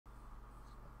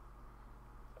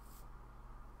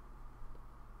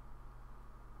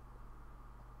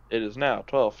It is now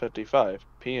 12:55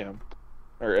 p.m.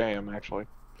 or a.m. actually.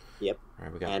 Yep. All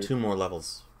right, we got 2 more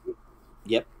levels.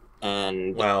 Yep.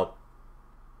 And well,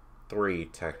 3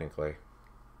 technically.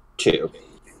 2.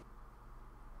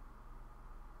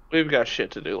 We've got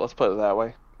shit to do. Let's put it that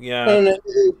way. Yeah. But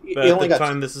at the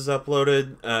time this is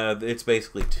uploaded, it's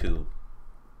basically 2.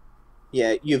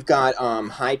 Yeah, you've got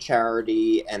High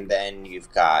Charity, and then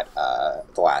you've got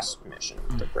the last mission,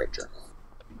 the Great Journey.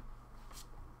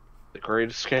 The Great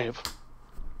Escape.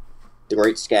 The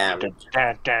Great Scam.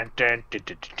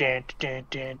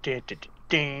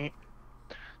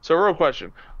 So, real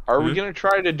question: are we gonna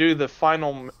try to do the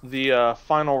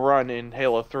final run in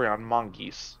Halo 3 on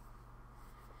mongoose?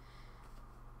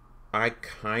 I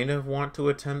kind of want to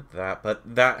attempt that,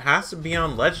 but that has to be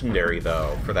on Legendary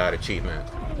though for that achievement.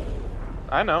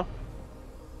 I know.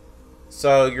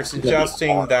 So you're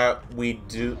suggesting that we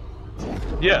do?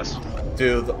 Yes.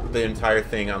 Do the entire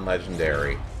thing on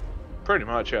Legendary? Pretty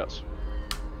much, yes.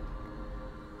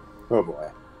 Oh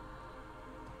boy.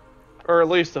 Or at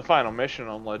least the final mission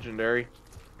on Legendary.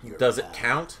 Does it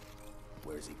count?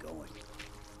 Where's he going?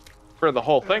 For the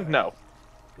whole thing, no.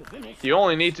 You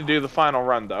only need to do the final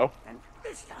run, though. And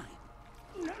this time,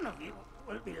 none of you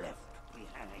will be left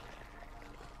behind.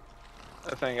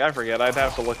 I forget. I'd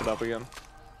have to look it up again.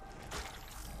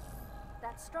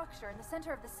 That structure in the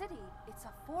center of the city, it's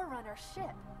a Forerunner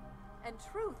ship. And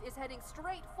Truth is heading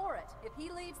straight for it. If he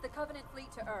leads the Covenant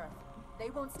fleet to Earth, they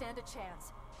won't stand a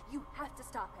chance. You have to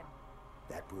stop him.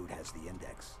 That brute has the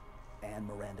index. And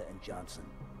Miranda and Johnson.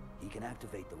 He can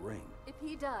activate the ring. If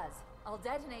he does, I'll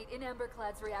detonate in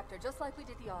Emberclad's reactor just like we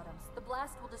did the Autumn's. The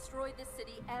blast will destroy this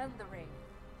city and the ring.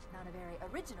 Not a very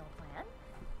original plan,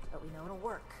 but we know it'll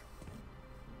work.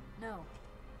 No,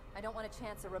 I don't want to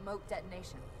chance a remote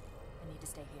detonation. I need to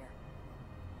stay here.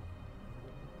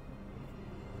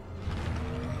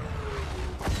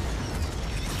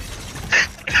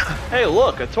 Hey,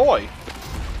 look, a toy.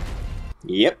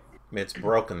 Yep. It's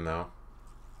broken though.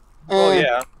 Oh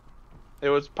yeah. It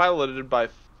was piloted by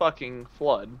fucking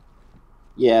Flood.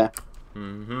 Yeah.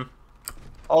 Mm-hmm.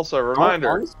 Also,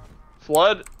 reminder,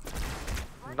 Flood,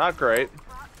 not great.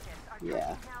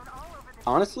 Yeah.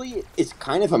 Honestly, it's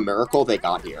kind of a miracle they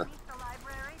got here.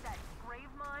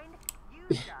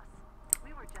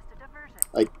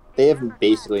 Like, they have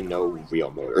basically no real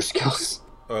motor skills.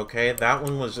 Okay, that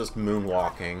one was just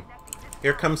moonwalking.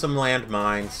 Here come some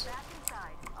landmines.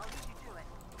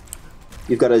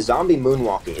 You've got a zombie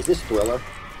moonwalking. Is this Thriller?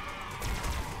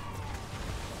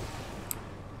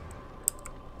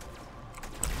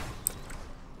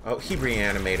 Oh, he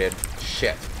reanimated.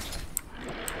 Shit.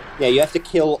 Yeah, you have to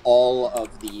kill all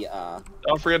of the,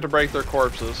 Don't forget to break their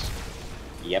corpses.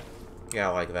 Yep. Yeah,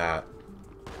 like that.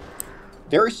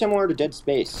 Very similar to Dead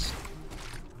Space.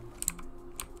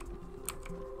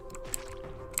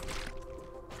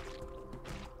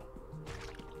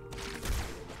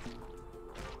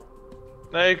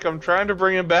 Snake, I'm trying to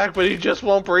bring him back, but he just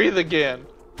won't breathe again.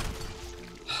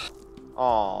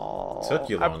 Aww. Took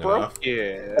you long I broke enough.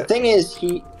 it. The thing is,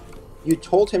 you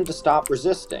told him to stop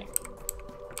resisting.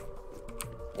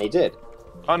 And he did.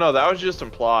 Oh no, that was just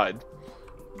implied.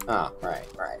 Ah, right.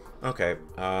 Okay,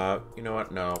 you know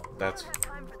what? No, that's...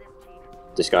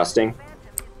 Disgusting.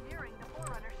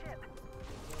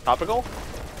 Topical?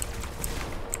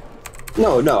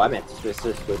 No, I meant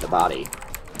specifically the body.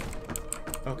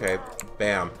 Okay,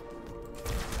 bam.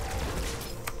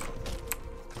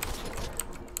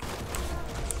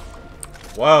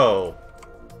 Whoa!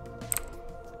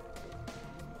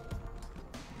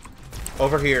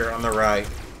 Over here, on the right.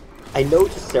 I know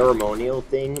it's a ceremonial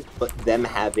thing, but them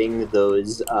having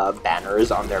those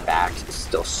banners on their backs is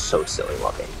still so silly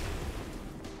looking.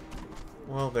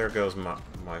 Well, there goes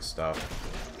my stuff.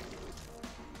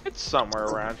 It's somewhere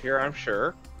around here, I'm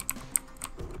sure.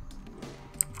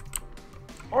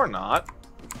 Or not.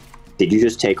 Did you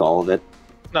just take all of it?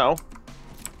 No.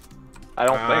 I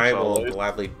don't think so. I will dude.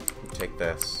 gladly take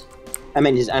this. I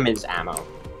mean his ammo.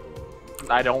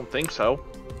 I don't think so.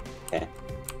 Okay.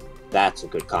 That's a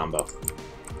good combo.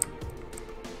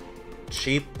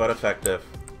 Cheap, but effective.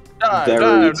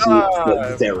 Very cheap,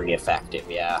 but very effective,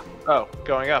 yeah. Oh,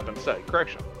 going up instead.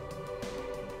 Correction.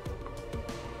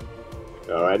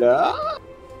 Going up.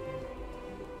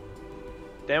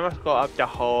 They must go up the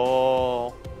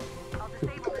hole.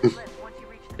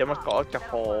 They must go up the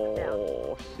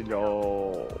hole.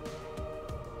 Slow.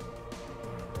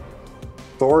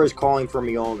 Thor is calling for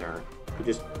Mjolnir. You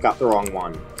just got the wrong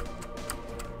one.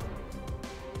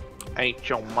 Ain't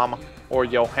your mama or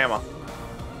your hammer.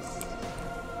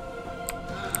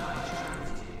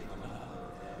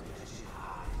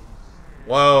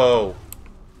 Whoa!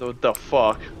 What the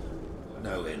fuck?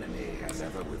 No enemy has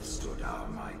ever withstood our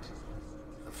might.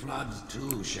 The floods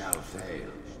too shall fail.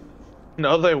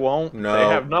 No, they won't. No.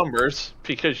 They have numbers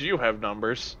because you have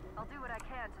numbers. I'll do what I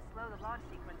can to slow the launch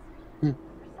sequence.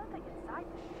 There's something inside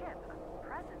the ship, a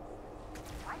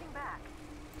presence, fighting back.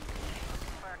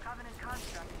 For a Covenant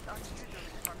construct, it's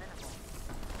unusually formidable.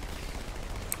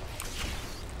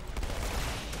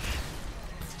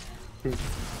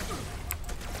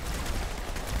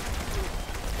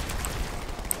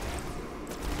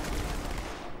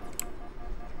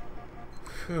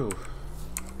 Phew.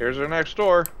 Here's our next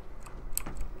door.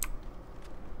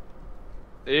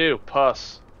 Ew,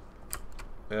 pus.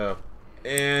 Yeah.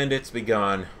 And it's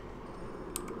begun.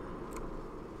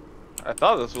 I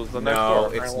thought this was the next door. No,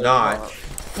 it's Apparently not.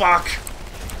 Fuck!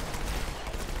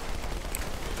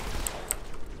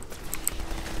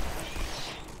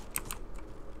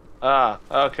 Ah,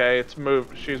 okay, it's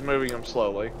moved. She's moving him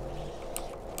slowly.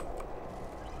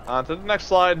 On to the next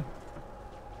slide.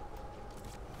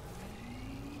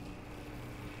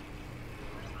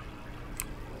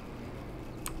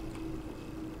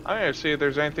 I'm gonna see if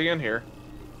there's anything in here.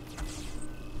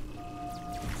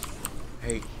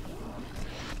 Hey.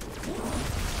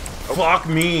 Fuck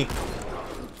me!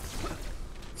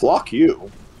 Flock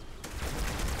you.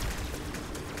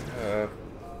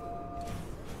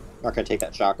 Not gonna take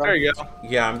that shotgun. There you go.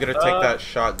 Yeah, I'm gonna take that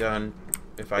shotgun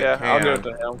if I Yeah, can. I'll give it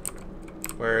to him.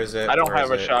 Where is it? I don't Where have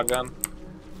a is it? shotgun.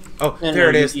 Oh, No, there no,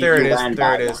 it is. you- There you it is. ran There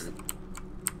by it is. one.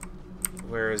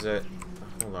 Where is it?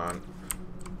 Hold on.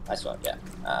 I saw it,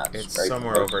 yeah. It's very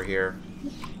somewhere close. over here.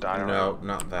 I don't No, know.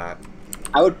 not that.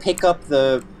 I would pick up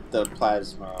the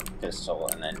plasma pistol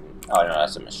and then... Oh, no,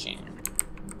 that's a machine.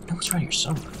 No, what's wrong with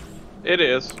your soda? It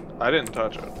is. I didn't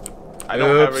touch it. I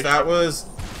don't have Oops, a that was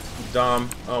dumb.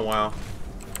 Oh, wow.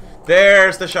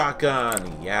 There's the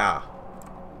shotgun. Yeah.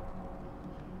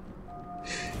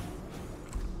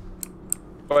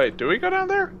 Wait, do we go down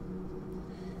there?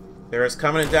 There is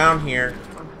coming down here.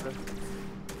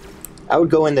 I would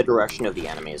go in the direction of the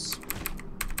enemies.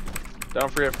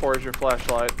 Don't forget forge your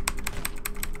flashlight.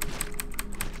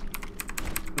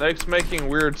 Nick's making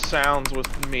weird sounds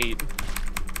with meat.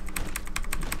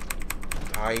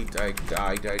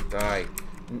 Die.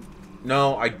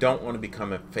 No, I don't want to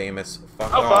become a famous.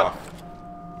 Fuck Oh, fuck. off.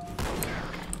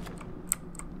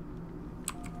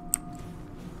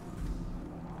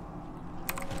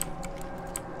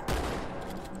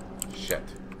 Shit.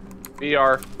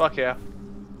 VR. Fuck yeah.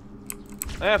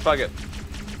 Fuck it.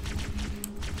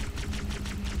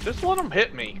 Just let them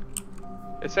hit me.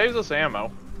 It saves us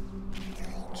ammo.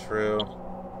 True.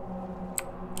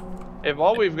 If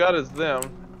all we've got is them.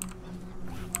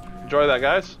 Enjoy that,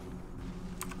 guys.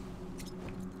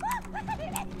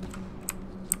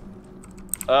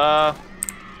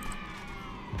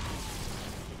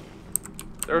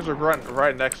 There's a grunt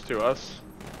right next to us.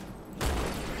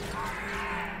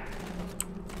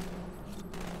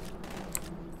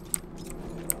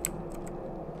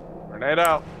 Grenade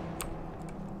out.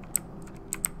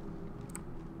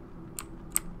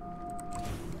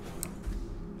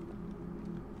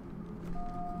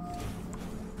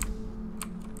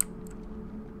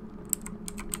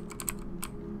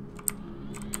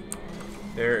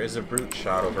 There is a brute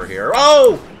shot over here.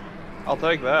 Oh! I'll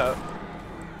take that.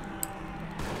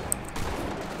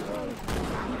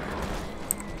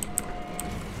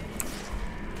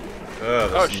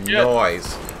 Ugh, Oh, this shit.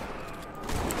 noise.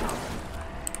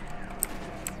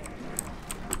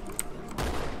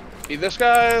 Eat this,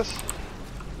 guys.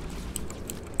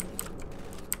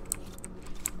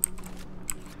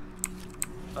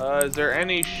 Is there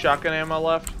any shotgun ammo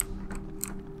left?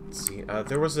 Let's see,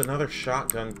 there was another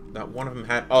shotgun that one of them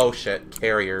had. Oh shit,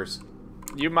 carriers.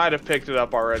 You might have picked it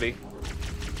up already.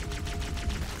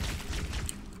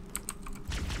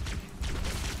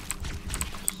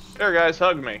 Here, guys,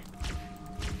 hug me.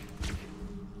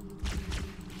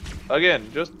 Again,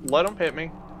 just let them hit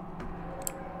me.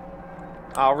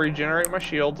 I'll regenerate my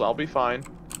shields. I'll be fine.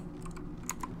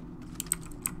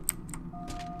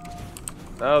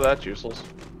 Oh, that's useless.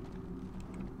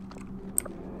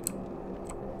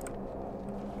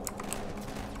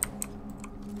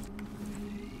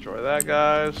 Enjoy that,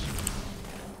 guys.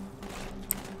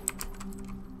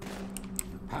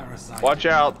 Parasite Watch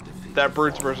will out. not defeat That the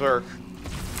brute's Fallen. berserk.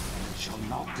 It shall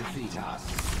not defeat us.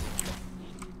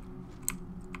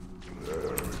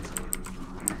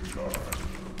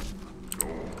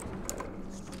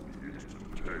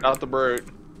 Not the brute.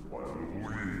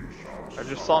 I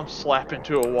just saw him slap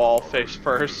into a wall face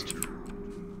first.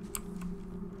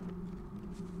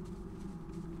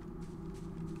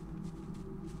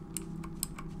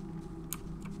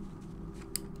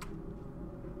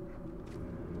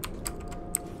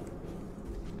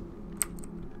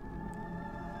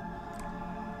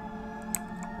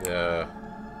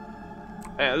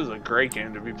 Man, this is a great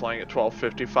game to be playing at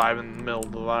 12:55 in the middle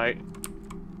of the night.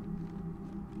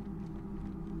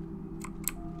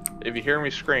 If you hear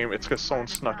me scream, it's because someone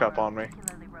snuck up on me.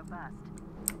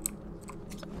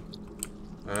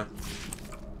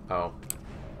 Oh.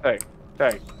 Hey,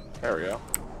 hey, there we go.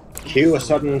 Cue a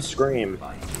sudden scream.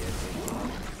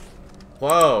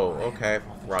 Whoa, okay.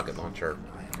 Rocket launcher.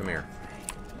 Come here.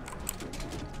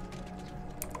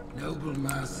 Noble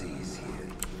mercy is here.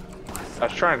 I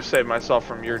was trying to save myself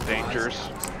from your dangers.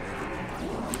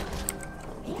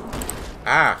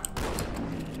 Ah!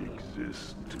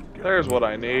 There's what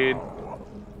I need.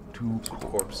 Two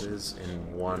corpses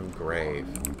in one grave.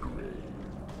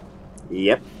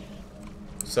 Yep.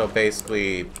 So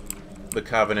basically, the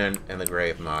Covenant and the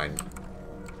Grave Mine.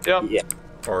 Yep. Yeah.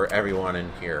 Or everyone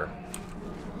in here.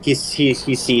 He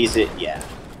sees it, yeah.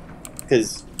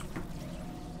 Because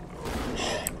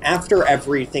after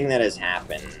everything that has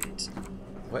happened,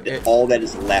 What? all that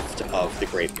is left of the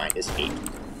grave mine is hate.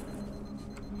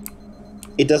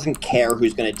 It doesn't care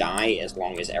who's going to die as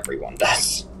long as everyone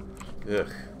does. Ugh.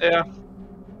 Yeah.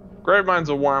 Gravemine's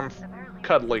a warm,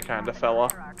 cuddly kind of fella.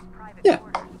 Yeah.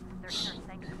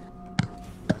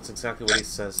 That's exactly what he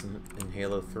says in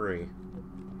Halo 3.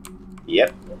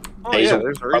 Yep. Oh yeah,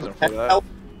 there's a reason for that.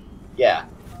 Yeah.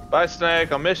 Bye,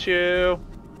 Snake. I'll miss you.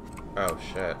 Oh,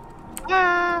 shit.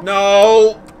 Ah.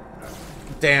 No!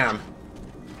 Damn.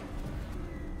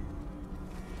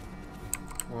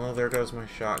 Well, there goes my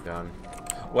shotgun.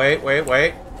 Wait, wait,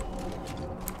 wait.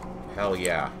 Hell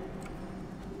yeah.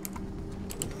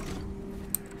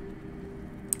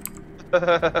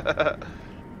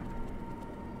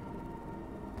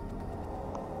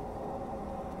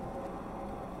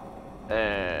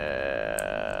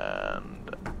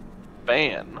 And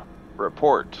ban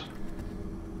report.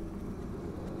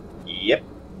 Yep.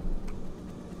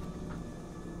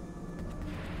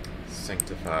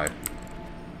 Sanctified.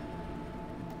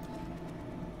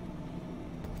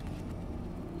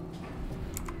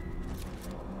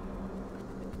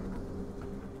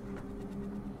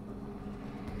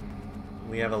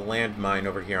 We have a landmine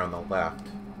over here on the left.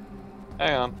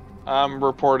 Hang on. I'm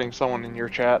reporting someone in your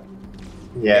chat.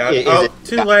 Yeah. Oh,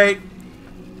 too late.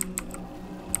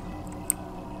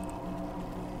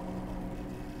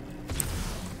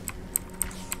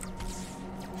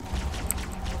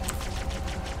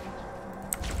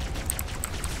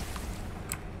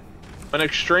 An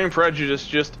extreme prejudice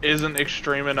just isn't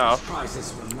extreme This enough.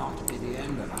 crisis will not be the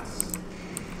end of us.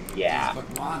 Yeah.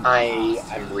 But one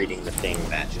I'm reading the thing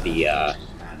that the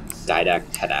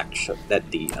Didact had actually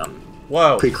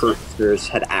Whoa. precursors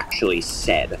had actually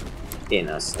said in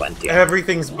Silentia.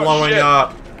 Everything's blowing shit.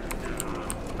 up.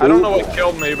 I don't know what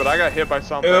killed me, but I got hit by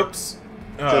something. Oops.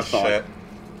 Oh, Just thought. shit.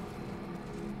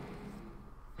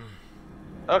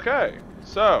 Okay,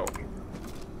 so.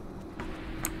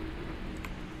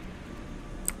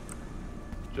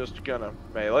 Just gonna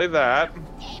melee that.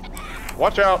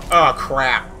 Watch out. Oh,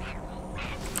 crap.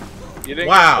 You didn't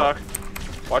Wow. get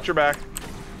stuck. Watch your back.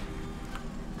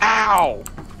 Ow!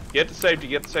 Get to safety,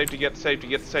 get to safety, get to safety,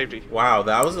 get to safety. Wow,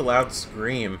 that was a loud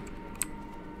scream.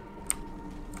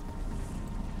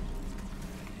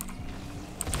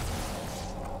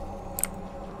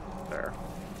 There.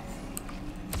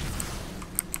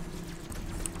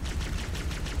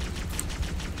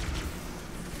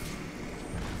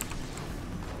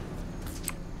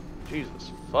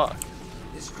 Jesus, fuck.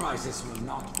 This crisis will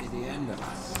not be the end of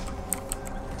us.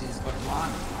 It is but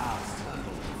one last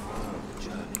hurdle before the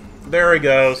journey. There he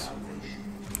goes.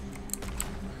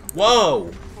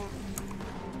 Whoa!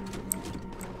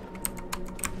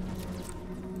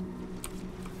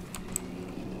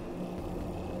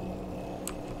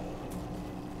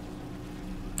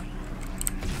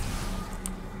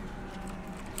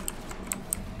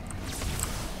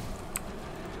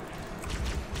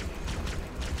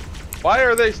 Why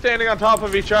are they standing on top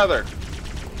of each other?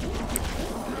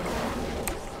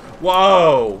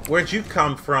 Whoa! Where'd you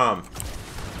come from?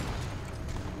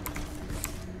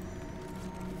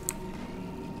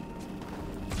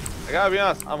 I gotta be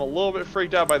honest, I'm a little bit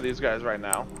freaked out by these guys right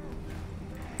now.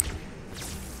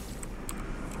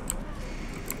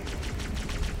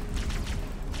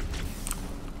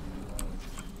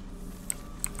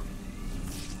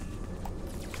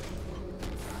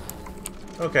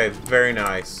 Okay, very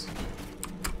nice.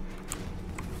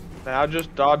 Now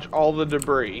just dodge all the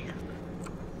debris.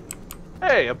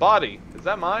 Hey, a body. Is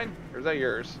that mine? Or is that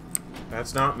yours?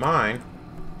 That's not mine.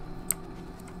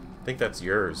 I think that's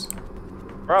yours.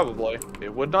 Probably.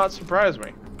 It would not surprise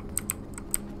me.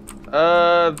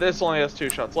 This only has 2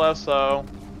 shots left, so...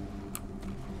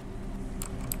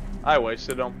 I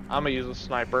wasted them. I'm gonna use a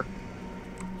sniper.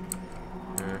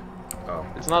 Oh.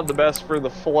 It's not the best for the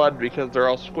flood because they're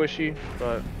all squishy,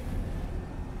 but...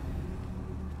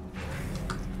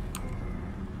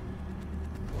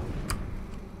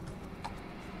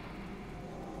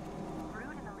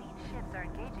 Brood and the lead ships are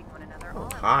engaging one another. Oh,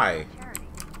 all hi. charity.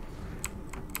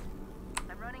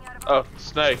 I'm running out of Oh,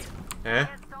 Snake. Eh?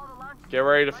 Can't stall the launch Get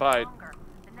ready to much fight. longer.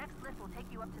 The next lift will take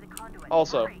you up to the conduit.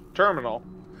 Also, Hurry. Terminal.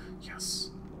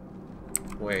 Yes.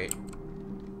 Wait.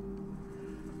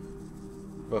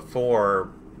 Before,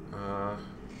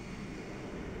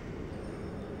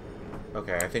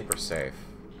 okay, I think we're safe.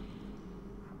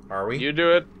 Are we? You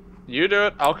do it. You do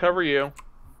it. I'll cover you.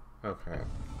 Okay.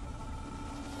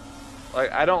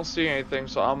 Like, I don't see anything,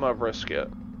 so I'm gonna risk it.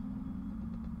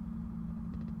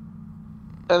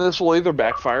 And this will either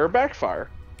backfire or backfire.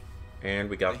 And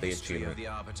we got the history of achievement. the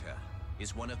Arbiter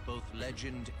is one of both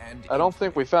legend and I don't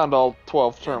think we infamy. found all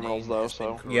 12 Their terminals, name though, has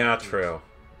been so... Yeah, corrupted true.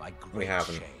 by We great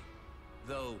haven't. shame.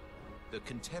 Though the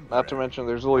contemporary Not to mention,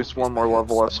 there's at least is one more perhaps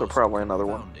level left, the so most probably another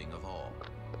one. confounding of all.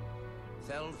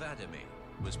 Thel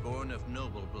Vadimir was born of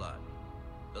noble blood,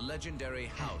 the legendary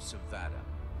House of Vada.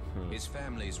 His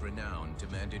family's renown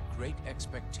demanded great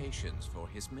expectations for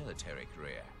his military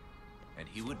career, and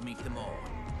he would meet them all.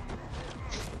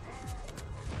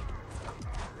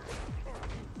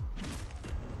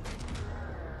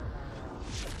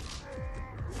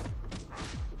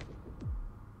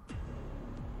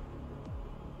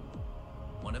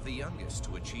 One of the youngest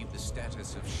to achieve the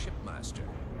status of shipmaster,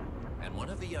 and one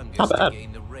of the youngest to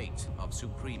gain the rank of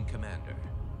supreme commander.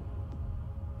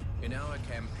 In our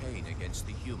campaign against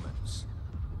the humans,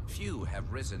 few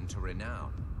have risen to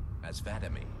renown as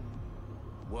Vadimir.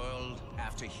 World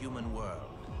after human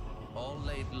world, all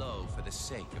laid low for the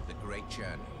sake of the great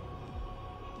journey.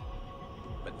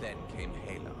 But then came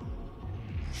Halo.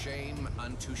 Shame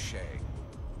unto shame.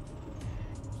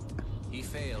 He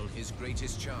failed his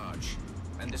greatest charge,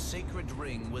 and the sacred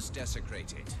ring was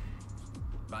desecrated.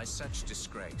 By such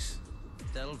disgrace,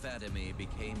 Thel Vadimir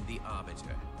became the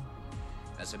Arbiter.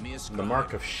 As a mere scribe, The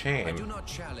mark of I shame. do not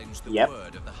challenge the Yep.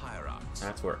 word of the hierarchs,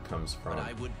 That's where it comes but from.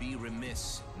 I would be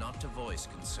remiss not to voice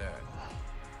concern.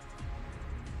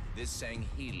 This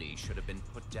Sangheili should have been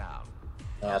put down.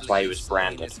 That's why he was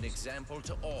Publicly slain branded. as an example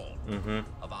to all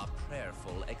of our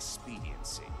prayerful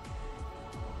expediency.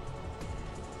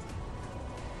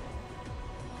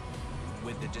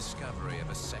 With the discovery of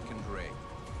a second ring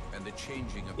and the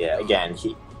changing of Yeah, the again,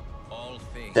 guard, all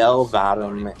things Thel are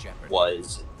in Vadam jeopardy.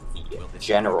 was the Will this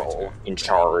general Arbiter in remain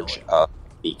charge loyal? of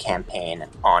the campaign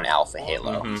on Alpha Or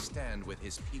Halo. will he stand with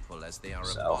his people as they are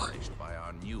So. abolished by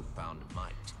our newfound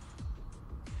might?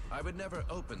 I would never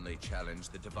openly challenge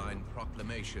the divine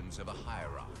proclamations of a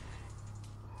hierarch.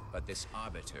 But this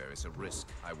Arbiter is a risk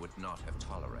I would not have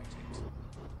tolerated.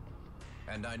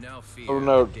 And I now fear Oh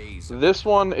no, the days of this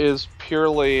one is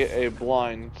purely a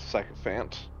blind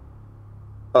sycophant.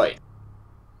 Oh, yeah.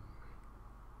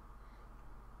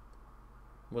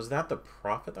 Was that the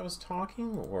prophet that was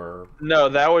talking, or? No,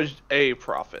 that was a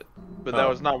prophet, but that Oh.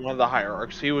 was not one of the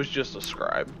hierarchs. He was just a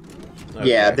scribe.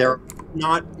 Yeah, Okay. they're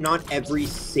not every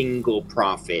single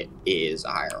prophet is a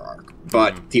hierarch,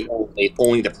 but the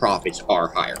only the prophets are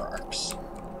hierarchs.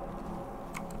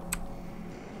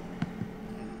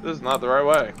 This is not the right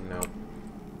way. Nope.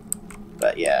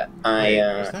 But yeah, Wait,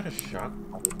 I was that a shot?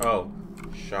 Oh,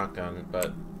 shotgun.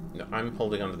 But no, I'm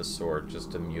holding onto the sword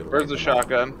just to mutilate. Where's the them all.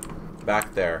 shotgun?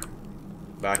 Back there.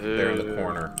 Back there in the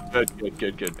corner.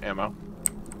 Good. Ammo.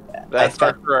 I That's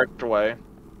our found, correct way.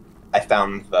 I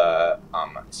found the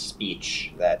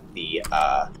speech that the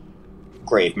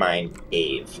Gravemind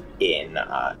gave in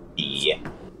the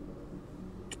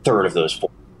third of those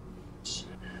four.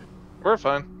 We're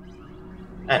fine.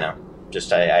 I know.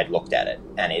 Just I looked at it,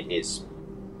 and it is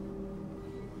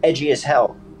edgy as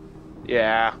hell.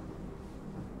 Yeah.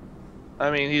 I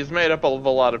mean, he's made up of a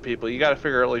lot of people. You gotta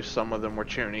figure at least some of them were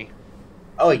chuny.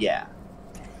 Oh yeah.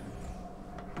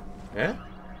 Yeah?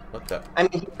 What the? I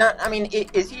mean, he's not. I mean,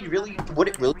 is he really? Would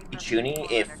it really be Chuny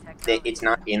if it's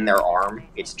not in their arm?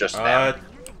 It's just them.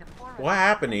 What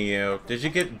happened to you? Did you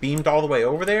get beamed all the way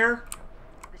over there?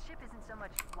 The ship isn't so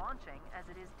much launching as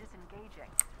it is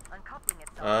disengaging, uncoupling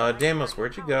itself. Deimos,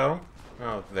 where'd you go?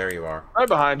 Oh, there you are. Right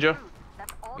behind you.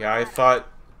 That's all Yeah, that matters.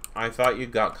 I thought you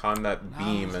got caught in that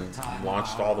beam and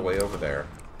launched all the way over there.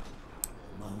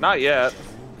 Not yet.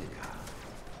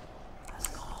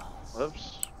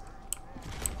 Whoops.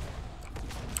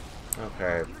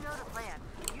 Okay. You know the plan.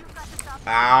 You've got to stop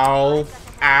Ow!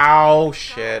 Ow!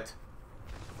 Shit.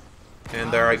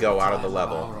 And there I go, out of the Our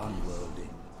level. unworlding.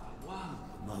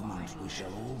 The moment we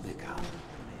shall all become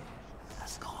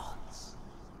as gods.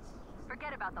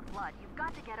 Forget about the flood. You've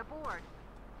got to get aboard.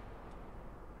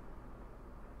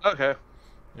 Okay.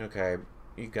 Okay,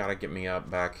 you gotta get me up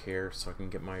back here so I can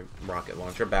get my rocket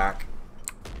launcher back.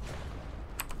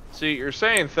 See, you're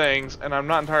saying things, and I'm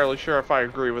not entirely sure if I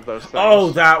agree with those things.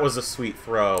 Oh, that was a sweet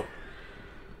throw.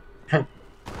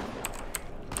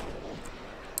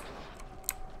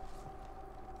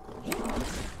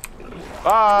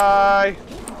 Bye!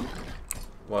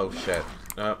 Whoa, shit.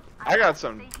 I got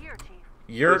some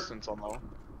You're... distance on that one.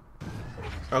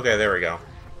 Okay, there we go.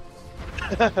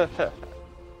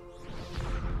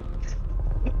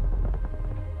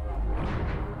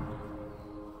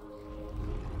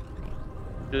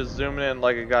 Just zooming in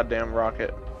like a goddamn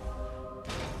rocket.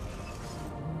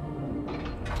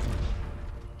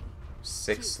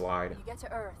 6 slide. When you get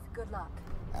to Earth, good luck.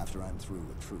 After I'm through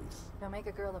with truth. Don't make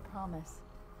a girl a promise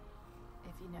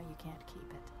if you know you can't keep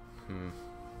it.